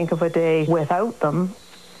can't think of a day without them.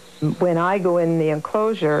 When I go in the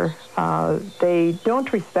enclosure, they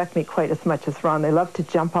don't respect me quite as much as Ron. They love to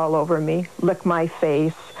jump all over me, lick my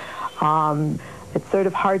face. It's sort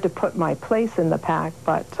of hard to put my place in the pack,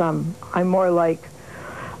 but I'm more like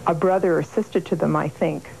a brother or sister to them, I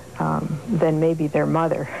think, than maybe their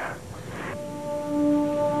mother.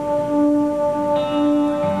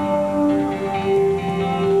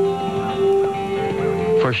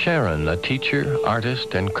 For Sharon, a teacher,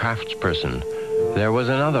 artist, and craftsperson, there was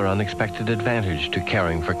another unexpected advantage to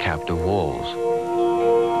caring for captive wolves.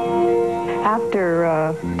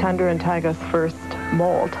 After Tundra and Taiga's first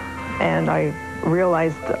molt, and I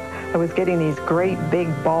realized I was getting these great big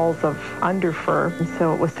balls of underfur, and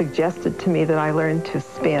so it was suggested to me that I learn to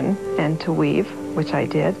spin and to weave, which I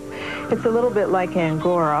did. It's a little bit like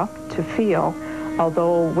Angora to feel,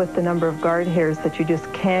 although with the number of guard hairs that you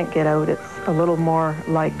just can't get out, it's a little more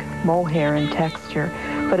like mohair in texture,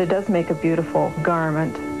 but it does make a beautiful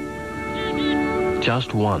garment.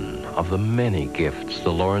 Just one of the many gifts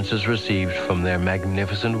the Lawrences received from their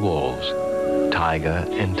magnificent wolves, Taiga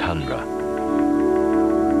and Tundra.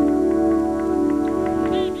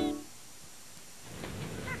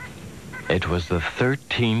 It was the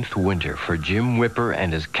 13th winter for Jim Whipper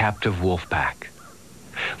and his captive wolf pack.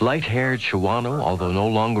 Light-haired Shawano, although no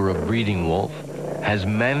longer a breeding wolf, has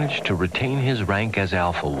managed to retain his rank as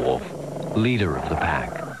alpha wolf, leader of the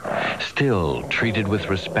pack, still treated with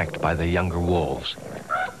respect by the younger wolves.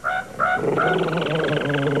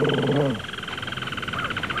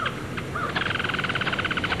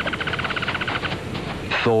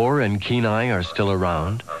 Thor and Kenai are still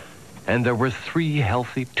around, and there were 3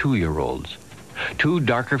 healthy 2-year-olds, 2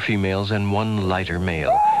 darker females and 1 lighter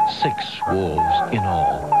male, 6 wolves in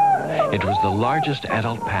all. It was the largest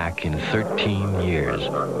adult pack in 13 years.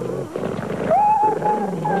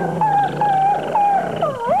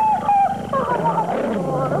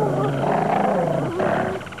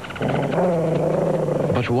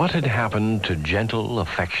 But what had happened to gentle,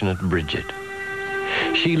 affectionate Bridget?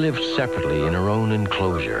 She lived separately in her own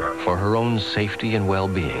enclosure for her own safety and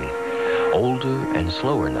well-being. Older and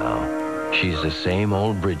slower now, she's the same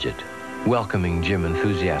old Bridget, welcoming Jim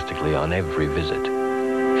enthusiastically on every visit.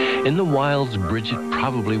 In the wilds, Bridget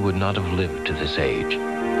probably would not have lived to this age,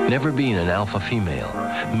 never been an alpha female,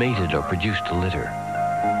 mated or produced a litter.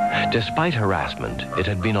 Despite harassment, it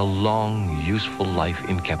had been a long, useful life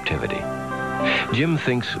in captivity. Jim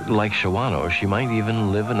thinks, like Shawano, she might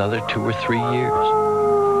even live another 2 or 3 years.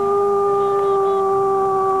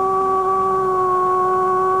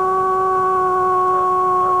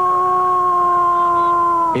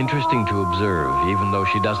 Interesting to observe, even though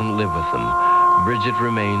she doesn't live with them, Bridget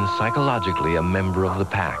remains psychologically a member of the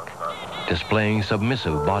pack, displaying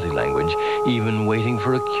submissive body language, even waiting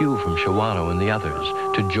for a cue from Shawano and the others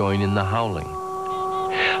to join in the howling.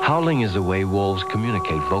 Howling is the way wolves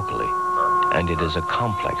communicate vocally, and it is a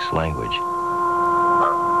complex language.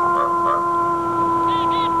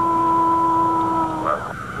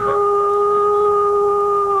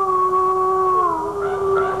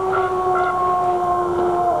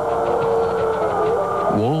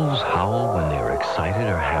 Wolves howl when they're excited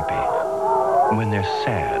or happy, when they're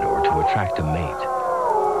sad or to attract a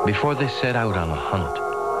mate, before they set out on a hunt,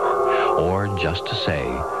 or just to say,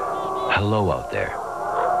 "Hello out there,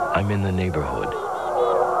 I'm in the neighborhood."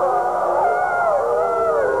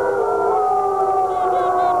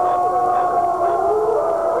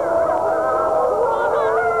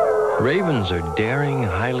 Ravens are daring,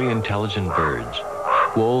 highly intelligent birds.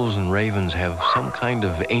 Wolves and ravens have some kind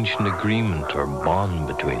of ancient agreement or bond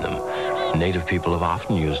between them. Native people have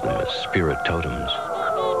often used them as spirit totems.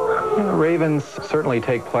 Ravens certainly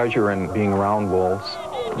take pleasure in being around wolves.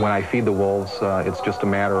 When I feed the wolves, it's just a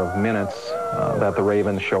matter of minutes that the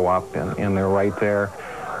ravens show up, and they're right there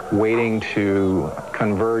waiting to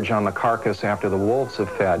converge on the carcass after the wolves have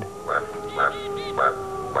fed.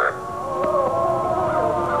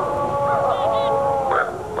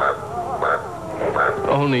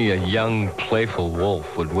 Only a young, playful wolf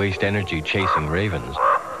would waste energy chasing ravens.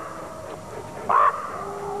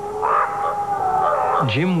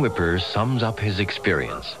 Jim Whipper sums up his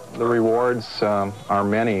experience. The rewards are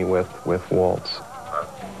many with wolves.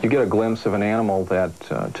 You get a glimpse of an animal that,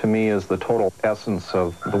 to me, is the total essence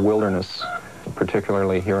of the wilderness,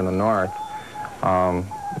 particularly here in the north.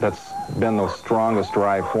 That's been the strongest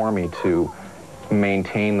drive for me to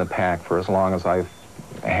maintain the pack for as long as I've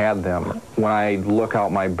had them. When I look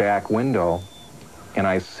out my back window and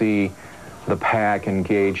I see the pack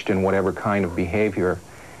engaged in whatever kind of behavior,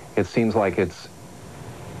 it seems like it's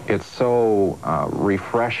so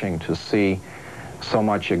refreshing to see so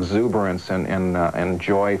much exuberance and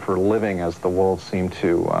joy for living as the wolves seem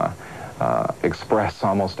to express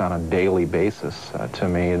almost on a daily basis. To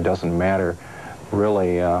me, it doesn't matter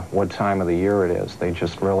really what time of the year it is. They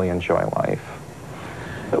just really enjoy life.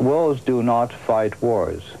 Wolves do not fight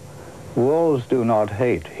wars. Wolves do not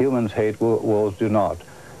hate. Humans hate, wolves do not.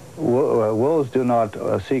 Wolves do not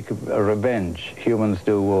seek revenge. Humans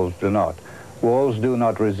do, wolves do not. Wolves do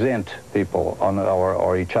not resent people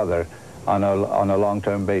or each other on a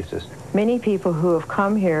long-term basis. Many people who have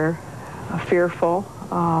come here fearful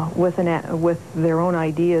with their own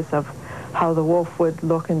ideas of how the wolf would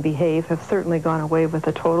look and behave have certainly gone away with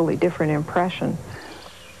a totally different impression.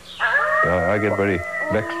 I get very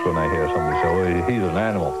vexed when I hear somebody say, "Oh, he's an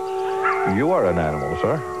animal." You are an animal,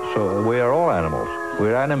 sir. So we are all animals.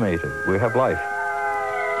 We're animated. We have life.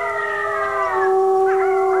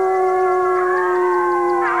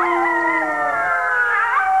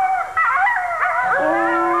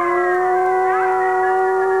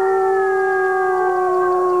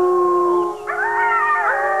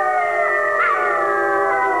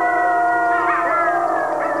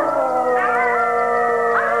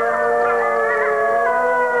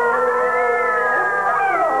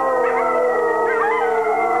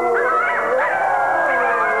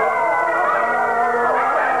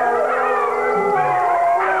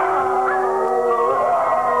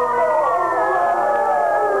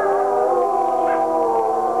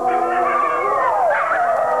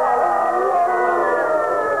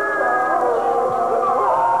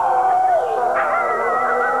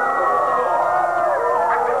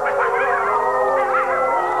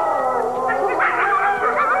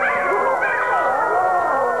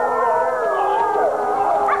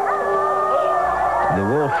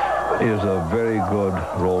 Is a very good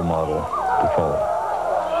role model to follow.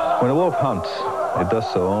 When a wolf hunts, it does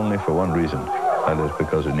so only for one reason, that is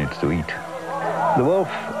because it needs to eat. The wolf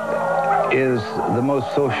is the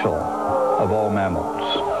most social of all mammals.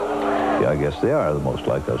 Yeah, I guess they are the most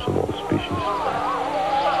like us of all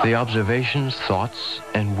species. The observations, thoughts,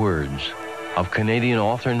 and words of Canadian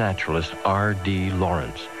author-naturalist R.D.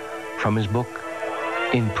 Lawrence from his book,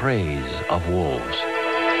 In Praise of Wolves.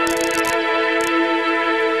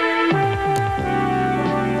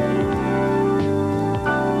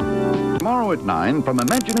 Tomorrow at 9, from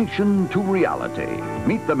imagination to reality.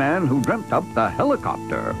 Meet the man who dreamt up the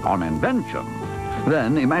helicopter on Invention.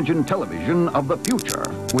 Then imagine television of the future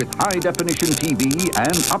with high-definition TV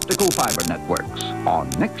and optical fiber networks on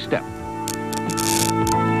Next Step.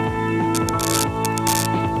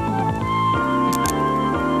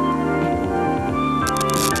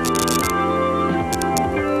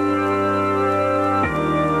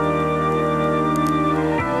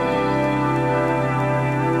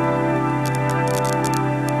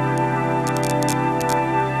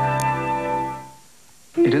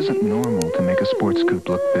 It isn't normal to make a sports coupe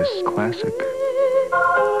look this classic.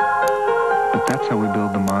 But that's how we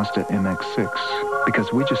build the Mazda MX-6,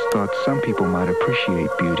 because we just thought some people might appreciate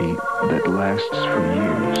beauty that lasts for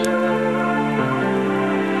years.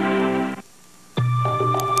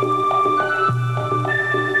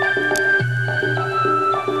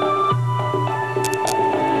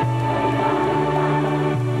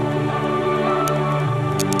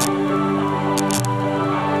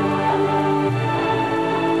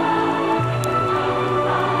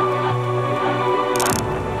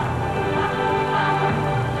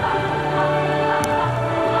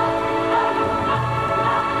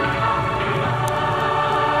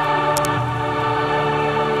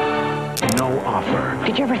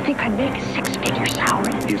 Did you ever think I'd make a six-figure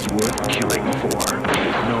salary? Is worth killing for.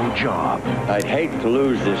 No job. I'd hate to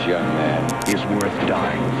lose this young man. Is worth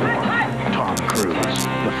dying for. Tom Cruise,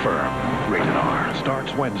 The Firm, rated R.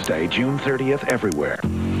 Starts Wednesday, June 30th, everywhere.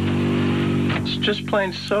 It's just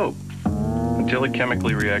plain soap until it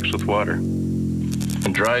chemically reacts with water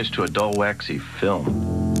and dries to a dull, waxy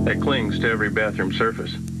film that clings to every bathroom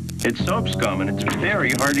surface. It's soap scum, and it's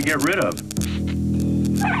very hard to get rid of.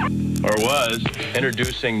 Or was.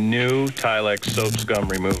 Introducing new Tilex Soap Scum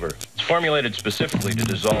Remover. It's formulated specifically to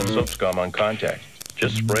dissolve soap scum on contact.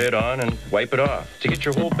 Just spray it on and wipe it off to get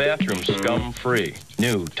your whole bathroom scum-free.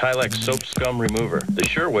 New Tilex Soap Scum Remover, the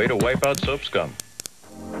sure way to wipe out soap scum.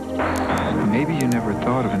 Maybe you never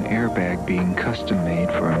thought of an airbag being custom-made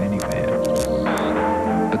for a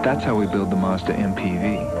minivan. But that's how we build the Mazda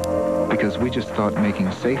MPV, because we just thought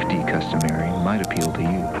making safety customary might appeal to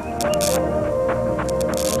you.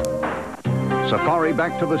 Safari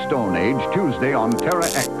Back to the Stone Age, Tuesday on Terra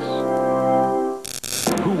X.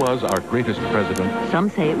 Who was our greatest president? Some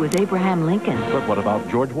say it was Abraham Lincoln. But what about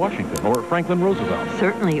George Washington or Franklin Roosevelt?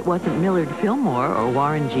 Certainly it wasn't Millard Fillmore or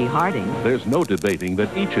Warren G. Harding. There's no debating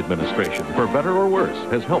that each administration, for better or worse,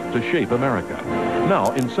 has helped to shape America.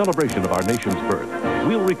 Now, in celebration of our nation's birth,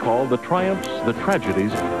 we'll recall the triumphs, the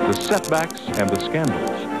tragedies, the setbacks, and the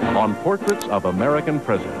scandals on Portraits of American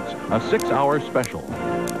Presidents, a 6-hour special.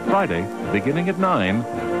 Friday, beginning at 9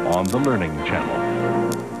 on the Learning Channel.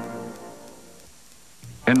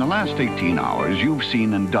 In the last 18 hours, you've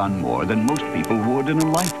seen and done more than most people would in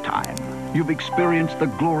a lifetime. You've experienced the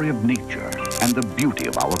glory of nature and the beauty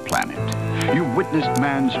of our planet. You've witnessed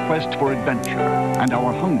man's quest for adventure and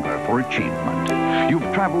our hunger for achievement.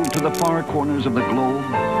 You've traveled to the far corners of the globe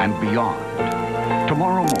and beyond.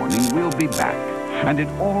 Tomorrow morning, we'll be back, and it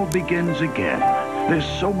all begins again. There's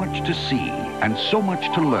so much to see and so much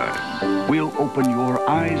to learn. We'll open your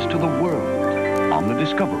eyes to the world on the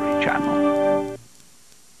Discovery Channel.